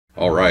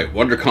Alright,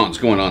 WonderCon's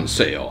going on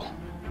sale.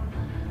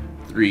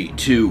 3,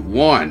 2,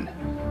 1.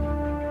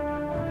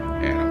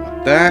 And I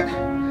want that.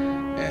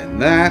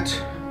 And that.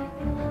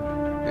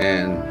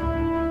 And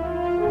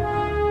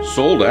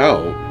sold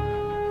out.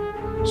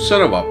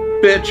 Son of a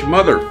bitch,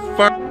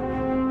 motherfucker.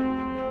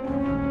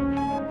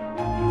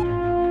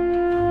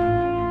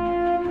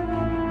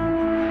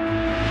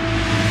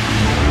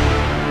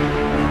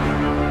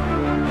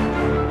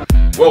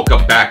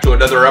 Welcome back to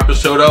another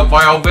episode of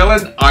Vile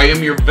Villain. I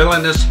am your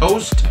villainous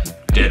host,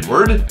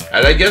 Deadward.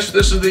 And I guess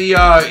this is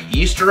the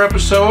Easter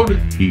episode.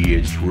 He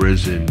is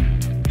risen.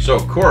 So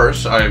of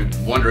course, I'm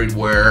wondering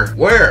where,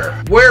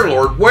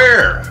 Lord,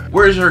 where?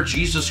 Where's our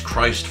Jesus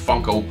Christ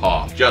Funko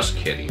Pop? Just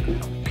kidding. I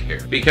don't care.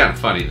 Be kind of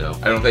funny though.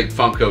 I don't think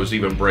Funko's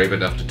even brave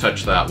enough to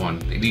touch that one.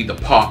 They need the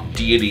Pop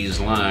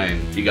Deities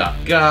line. You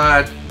got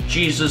God,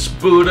 Jesus,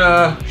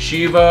 Buddha,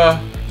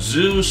 Shiva,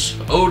 Zeus,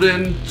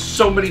 Odin,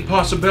 so many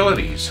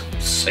possibilities.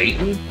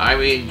 Satan? I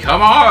mean,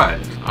 come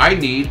on. I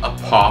need a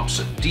Pops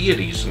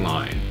Deities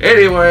line.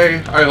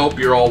 Anyway, I hope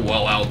you're all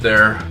well out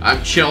there.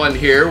 I'm chilling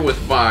here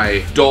with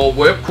my Dole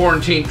Whip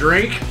quarantine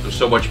drink. It was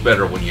so much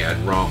better when you had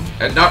rum.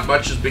 And not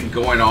much has been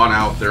going on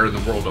out there in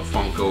the world of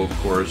Funko, of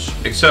course.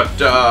 Except,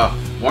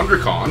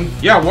 WonderCon.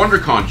 Yeah,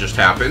 WonderCon just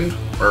happened.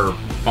 Or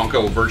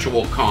Funko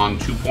Virtual Con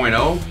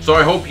 2.0. So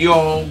I hope you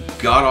all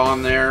got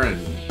on there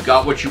and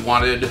got what you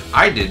wanted.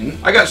 I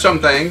didn't. I got some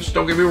things,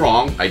 don't get me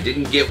wrong. I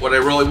didn't get what I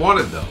really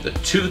wanted though. The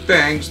two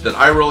things that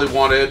I really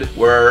wanted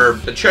were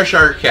the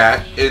Cheshire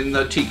Cat in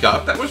the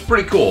teacup. That was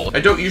pretty cool.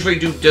 I don't usually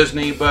do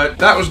Disney, but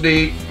that was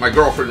neat. My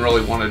girlfriend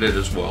really wanted it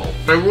as well.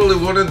 I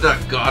really wanted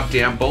that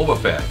goddamn Boba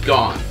Fett.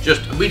 Gone.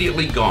 Just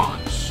immediately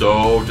gone.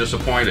 So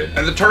disappointed.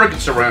 And the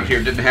Targets around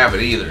here didn't have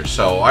it either,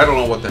 so I don't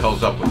know what the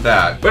hell's up with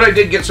that. But I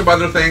did get some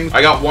other things.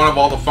 I got one of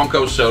all the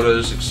Funko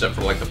sodas, except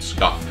for like the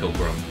Scott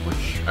Pilgrim, which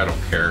I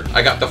don't care.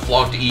 I got the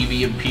Flocked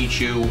Eevee and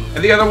Pichu,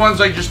 and the other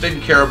ones I just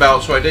didn't care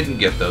about, so I didn't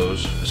get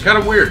those. It's kind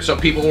of weird. Some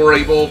people were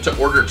able to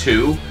order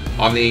two.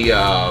 On the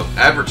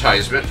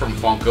advertisement from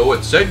Funko,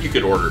 it said you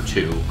could order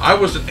two. I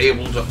wasn't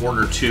able to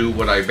order two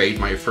when I made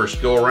my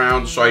first go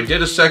around, so I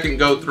did a second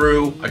go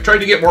through. I tried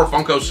to get more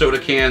Funko soda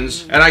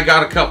cans, and I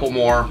got a couple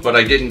more, but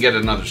I didn't get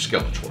another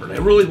Skeletor. I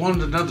really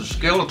wanted another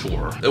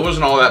Skeletor. It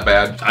wasn't all that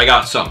bad. I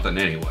got something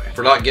anyway.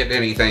 For not getting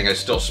anything, I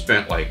still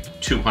spent like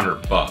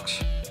 200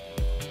 bucks.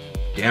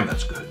 Damn,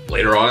 that's good.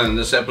 Later on in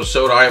this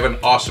episode, I have an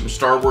awesome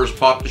Star Wars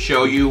pop to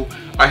show you.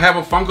 I have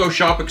a Funko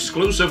Shop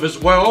exclusive as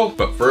well,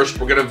 but first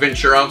we're gonna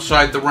venture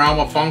outside the realm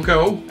of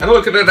Funko and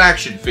look at an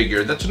action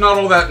figure that's not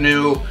all that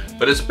new,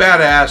 but it's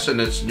badass and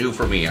it's new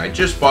for me. I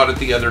just bought it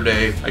the other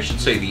day. I should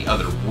say the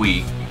other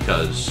week,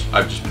 because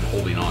I've just been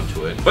holding on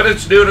to it. But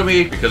it's new to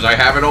me because I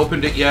haven't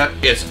opened it yet.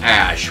 It's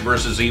Ash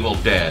versus Evil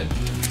Dead.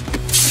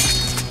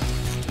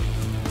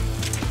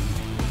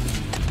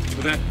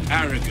 For that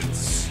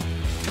arrogance,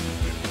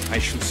 I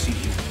shall see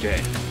you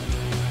dead.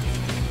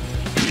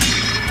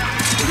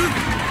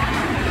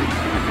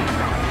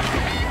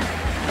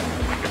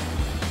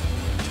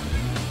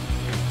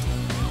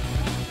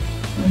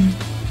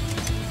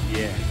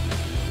 Yeah.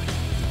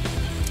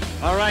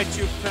 All right,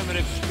 you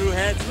primitive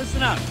screwheads,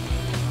 listen up.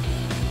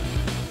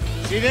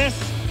 See this?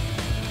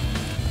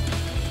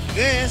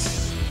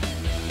 This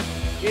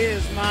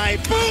is my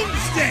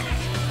boomstick.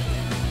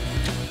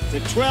 It's a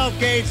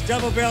 12-gauge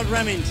double-barreled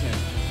Remington.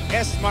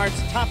 S-Mart's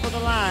top of the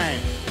line.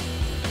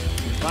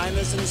 You can find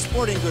this in the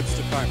sporting goods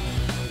department.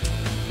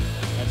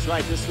 That's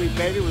right, this sweet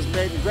baby was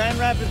made in Grand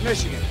Rapids,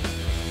 Michigan.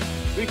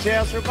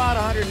 Retails for about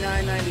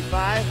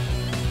 $109.95.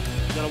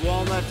 Got a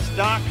walnut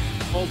stock,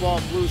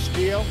 cobalt blue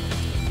steel,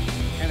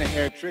 and a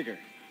hair trigger.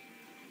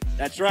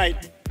 That's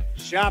right,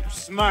 shop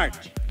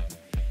smart.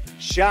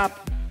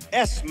 Shop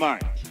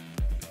S-Mart.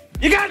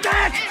 You got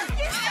that?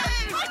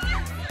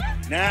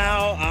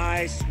 Now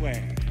I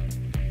swear,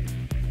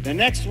 the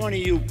next one of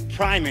you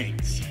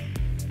primates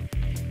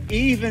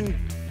even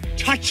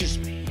touches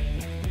me.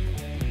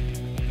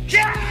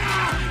 Yeah!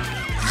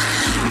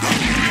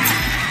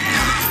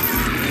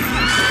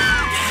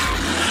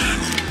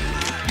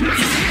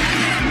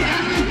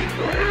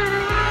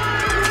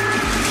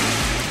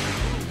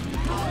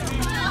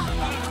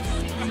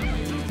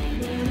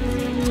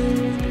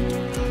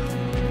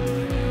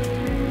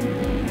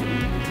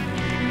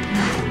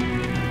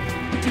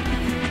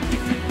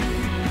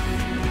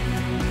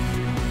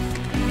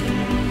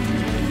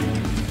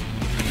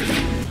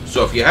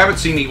 So if you haven't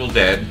seen Evil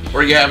Dead,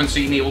 or you haven't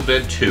seen Evil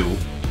Dead 2,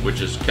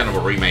 which is kind of a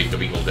remake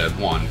of Evil Dead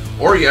 1,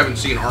 or you haven't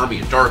seen Army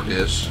of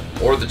Darkness,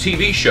 or the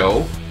TV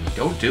show,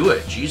 don't do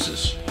it.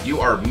 Jesus, you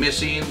are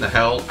missing the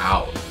hell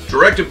out.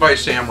 Directed by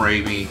Sam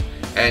Raimi,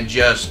 and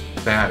just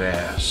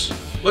badass.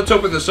 Let's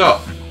open this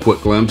up.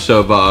 Quick glimpse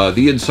of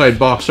the inside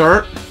box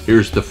art.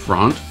 Here's the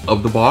front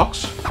of the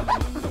box.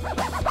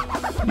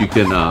 You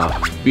can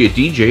be a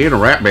DJ in a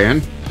rap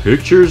band.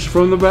 Pictures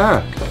from the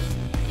back.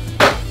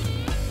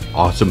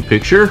 Awesome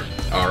picture.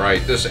 All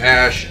right, this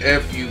Ash,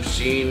 if you've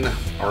seen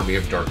Army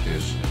of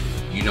Darkness,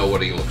 you know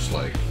what he looks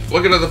like.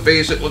 Looking at the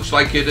face, it looks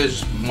like it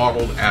is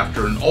modeled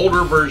after an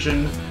older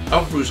version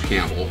of Bruce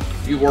Campbell. A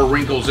few more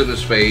wrinkles in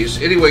his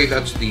face. Anyway,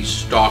 that's the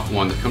stock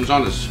one that comes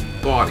on his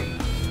body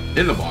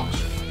in the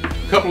box.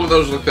 A couple of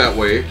those look that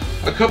way.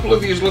 A couple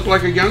of these look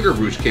like a younger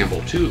Bruce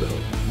Campbell too, though.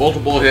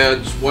 Multiple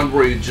heads, one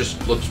where he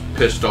just looks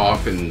pissed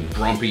off and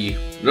grumpy.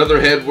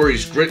 Another head where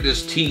he's gritting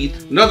his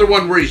teeth. Another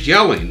one where he's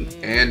yelling.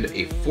 And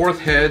a fourth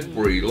head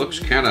where he looks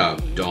kind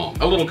of dumb.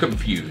 A little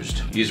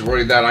confused. He's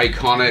wearing that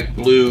iconic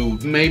blue,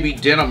 maybe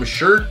denim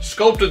shirt.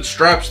 Sculpted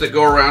straps that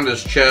go around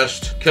his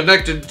chest.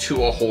 Connected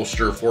to a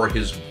holster for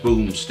his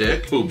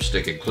boomstick.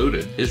 Boomstick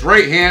included. His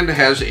right hand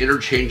has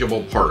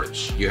interchangeable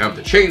parts. You have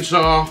the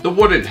chainsaw, the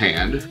wooden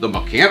hand, the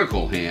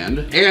mechanical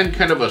hand, and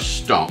kind of a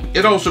stump.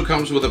 It also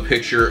comes with a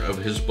picture of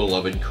his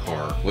beloved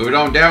car. Moving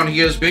on down, he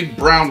has big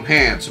brown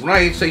pants. When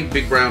I say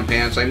big brown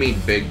pants, I mean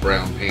big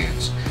brown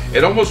pants.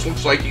 It almost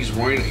looks like he's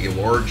wearing a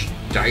large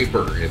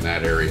diaper in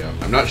that area.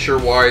 I'm not sure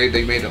why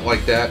they made it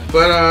like that,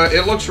 but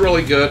it looks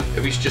really good.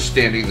 If he's just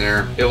standing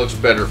there, it looks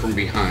better from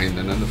behind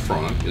than in the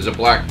front. Is a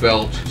black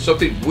belt.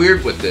 Something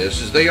weird with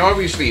this is they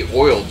obviously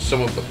oiled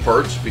some of the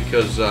parts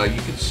because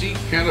you can see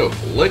kind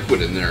of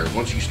liquid in there.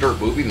 Once you start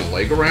moving the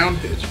leg around,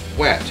 it's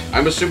wet.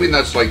 I'm assuming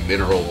that's like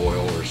mineral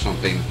oil or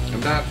something. I'm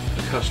not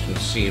accustomed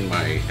to seeing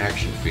my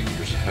action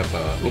figures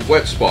have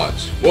wet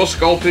spots. Well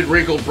sculpted,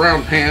 wrinkled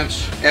brown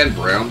pants and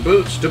brown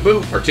boots to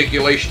boot.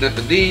 Articulation at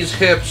the knees,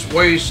 hips,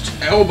 waist,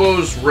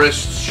 elbows,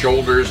 wrists,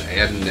 shoulders,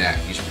 and neck.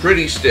 He's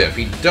pretty stiff.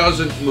 He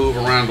doesn't move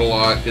around a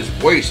lot. His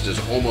waist is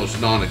almost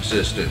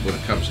non-existent when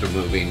it comes to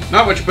moving.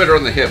 Not much better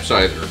on the hips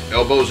either.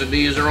 Elbows and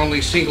knees are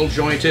only single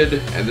jointed,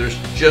 and there's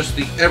just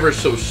the ever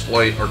so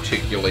slight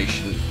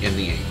articulation in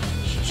the ankles.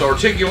 So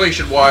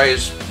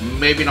articulation-wise,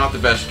 maybe not the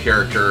best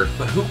character,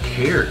 but who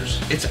cares?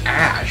 It's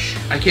Ash.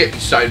 I can't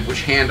decide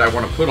which hand I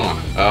want to put on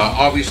him.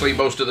 Obviously,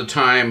 most of the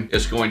time,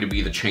 it's going to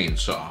be the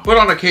chainsaw. But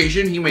on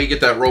occasion, he may get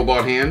that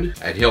robot hand,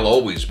 and he'll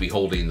always be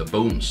holding the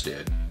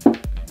boomstick.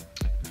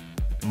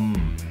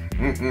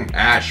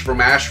 Ash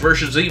from Ash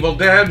vs. Evil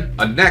Dead,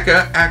 a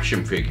NECA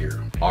action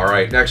figure.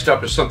 Alright, next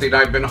up is something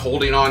I've been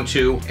holding on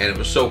to, and it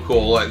was so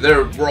cool.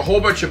 There were a whole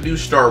bunch of new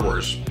Star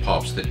Wars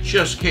pops that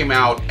just came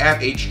out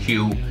at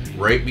HQ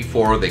right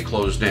before they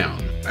closed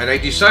down. And I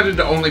decided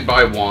to only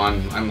buy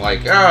one. I'm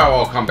like, oh,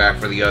 I'll come back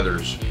for the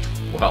others.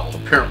 Well,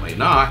 apparently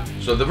not.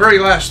 So the very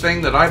last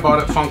thing that I bought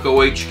at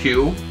Funko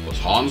HQ was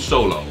Han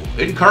Solo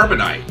in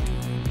Carbonite.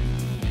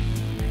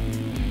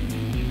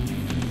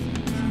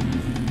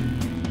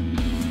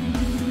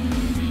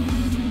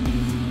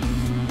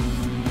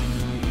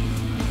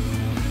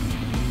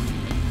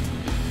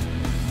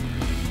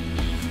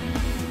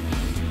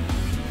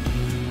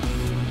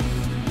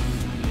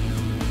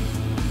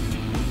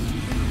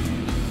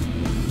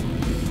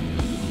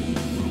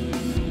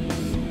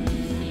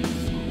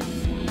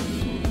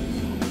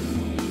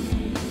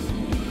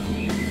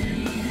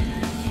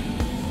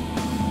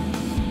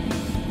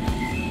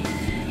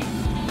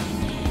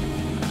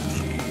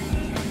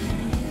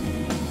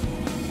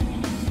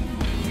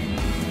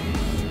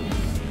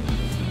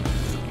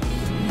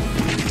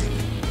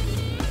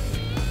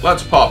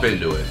 Let's pop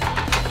into it.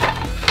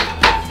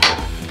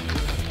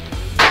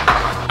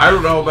 I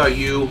don't know about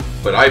you,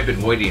 but I've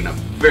been waiting a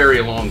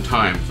very long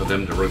time for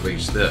them to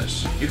release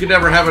this. You can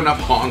never have enough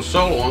Han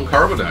Solo on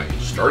Carbonite.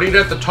 Starting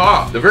at the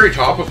top. The very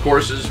top, of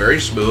course, is very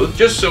smooth,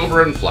 just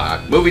silver and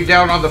flat. Moving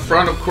down on the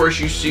front, of course,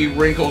 you see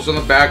wrinkles in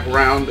the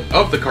background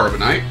of the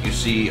Carbonite. You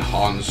see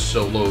Han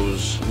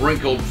Solo's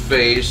wrinkled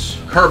face,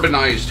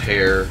 carbonized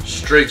hair,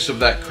 streaks of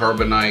that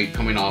Carbonite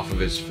coming off of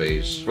his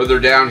face. Further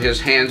down, his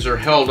hands are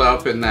held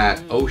up in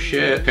that oh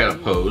shit kind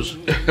of pose.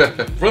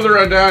 Further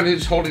on down,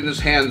 he's holding his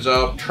hands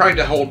up, trying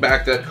to hold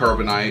back that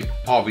Carbonite.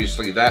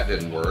 Obviously, that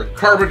didn't work.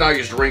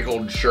 Carbonized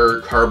wrinkled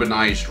shirt,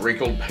 carbonized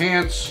wrinkled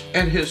pants,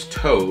 and his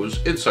toes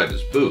inside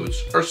his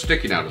boots are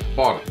sticking out at the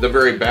bottom. The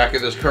very back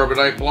of this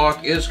Carbonite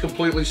block is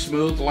completely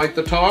smooth like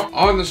the top.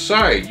 On the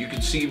side, you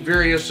can see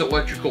various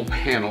electrical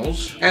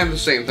panels, and the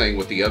same thing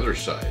with the other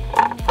side.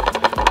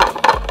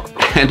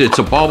 And it's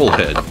a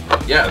bobblehead.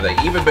 Yeah, they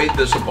even made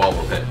this a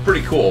bobblehead.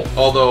 Pretty cool.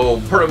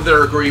 Although, part of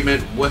their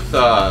agreement with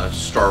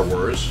Star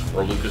Wars,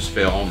 or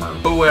Lucasfilm,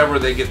 or whoever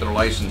they get their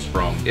license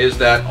from, is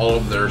that all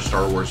of their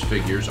Star Wars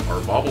figures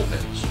are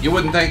bobbleheads. You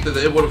wouldn't think that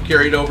it would have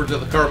carried over to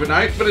the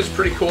Carbonite, but it's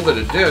pretty cool that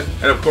it did.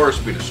 And of course,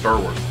 being a Star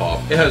Wars pop,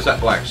 it has that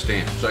black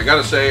stamp. So I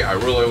gotta say, I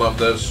really love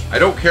this. I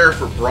don't care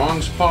for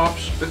bronze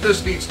pops, but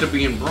this needs to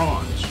be in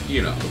bronze.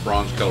 You know, the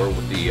bronze color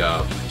with the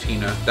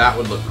patina. That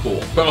would look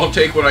cool. But I'll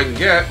take what I can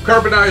get.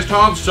 Carbonized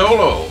Han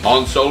Solo.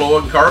 Han Solo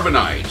and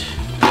Carbonite.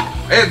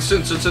 And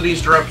since it's an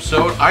Easter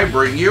episode, I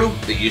bring you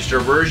the Easter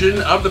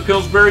version of the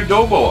Pillsbury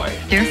Doughboy.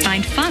 Or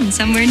find fun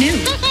somewhere new.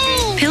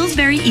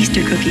 Pillsbury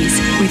Easter cookies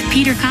with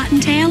Peter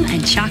Cottontail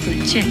and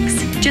chocolate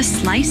chicks.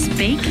 Just slice,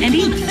 bake, and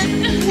eat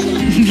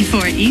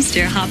before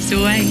Easter hops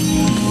away.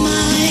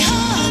 My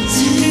heart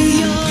to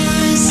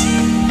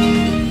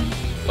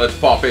yours. Let's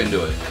pop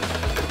into it.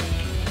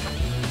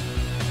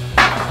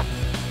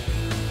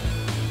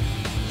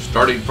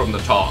 Starting from the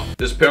top.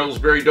 This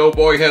Pillsbury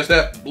Doughboy has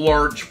that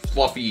large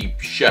fluffy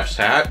chef's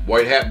hat.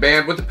 White hat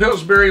band with the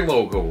Pillsbury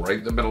logo right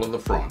in the middle of the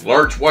front.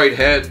 Large white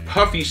head,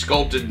 puffy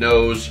sculpted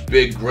nose,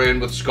 big grin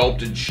with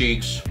sculpted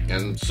cheeks,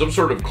 and some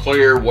sort of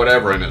clear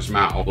whatever in his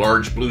mouth.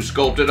 Large blue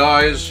sculpted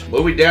eyes.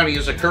 Louis Downey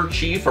has a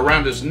kerchief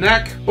around his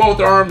neck. Both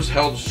arms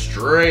held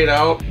straight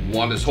out.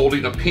 One is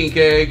holding a pink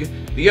egg.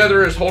 The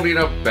other is holding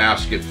a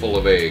basket full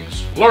of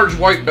eggs. Large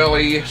white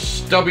belly,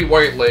 stubby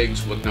white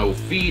legs with no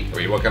feet. I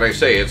mean, what can I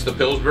say? It's the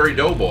Pillsbury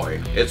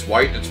Doughboy. It's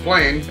white, it's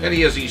plain, and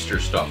he has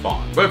Easter stuff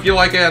on. But if you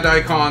like ad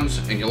icons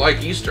and you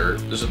like Easter,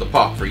 this is the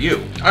pop for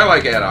you. I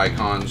like ad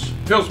icons.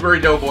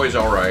 Pillsbury Doughboy's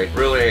alright.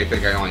 Really, I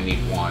think I only need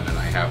one, and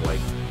I have like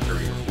 3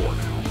 or 4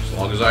 now. As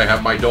long as I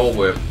have my Dole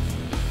Whip,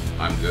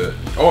 I'm good.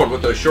 Oh, and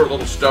with those short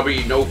little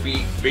stubby, no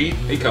feet,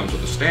 he comes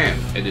with a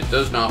stand, and it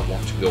does not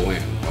want to go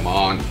in. Come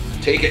on,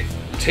 take it.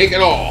 Take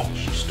it all.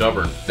 She's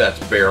stubborn. That's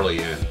barely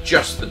in.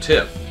 Just the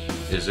tip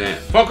is in.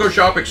 Funko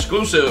Shop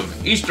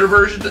exclusive Easter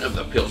version of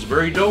the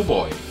Pillsbury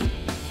Doughboy.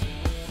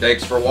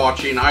 Thanks for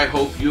watching. I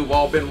hope you've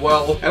all been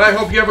well, and I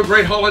hope you have a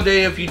great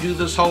holiday if you do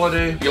this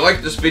holiday. If you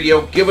like this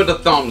video, give it a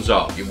thumbs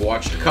up. You've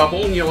watched a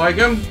couple and you like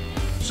them?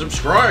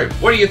 Subscribe.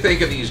 What do you think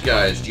of these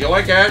guys? Do you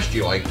like Ash? Do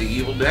you like the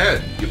Evil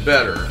Dead? You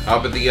better. How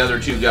about the other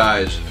 2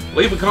 guys?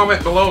 Leave a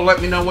comment below,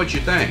 let me know what you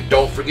think.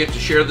 Don't forget to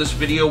share this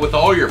video with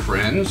all your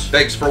friends.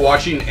 Thanks for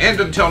watching, and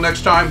until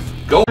next time,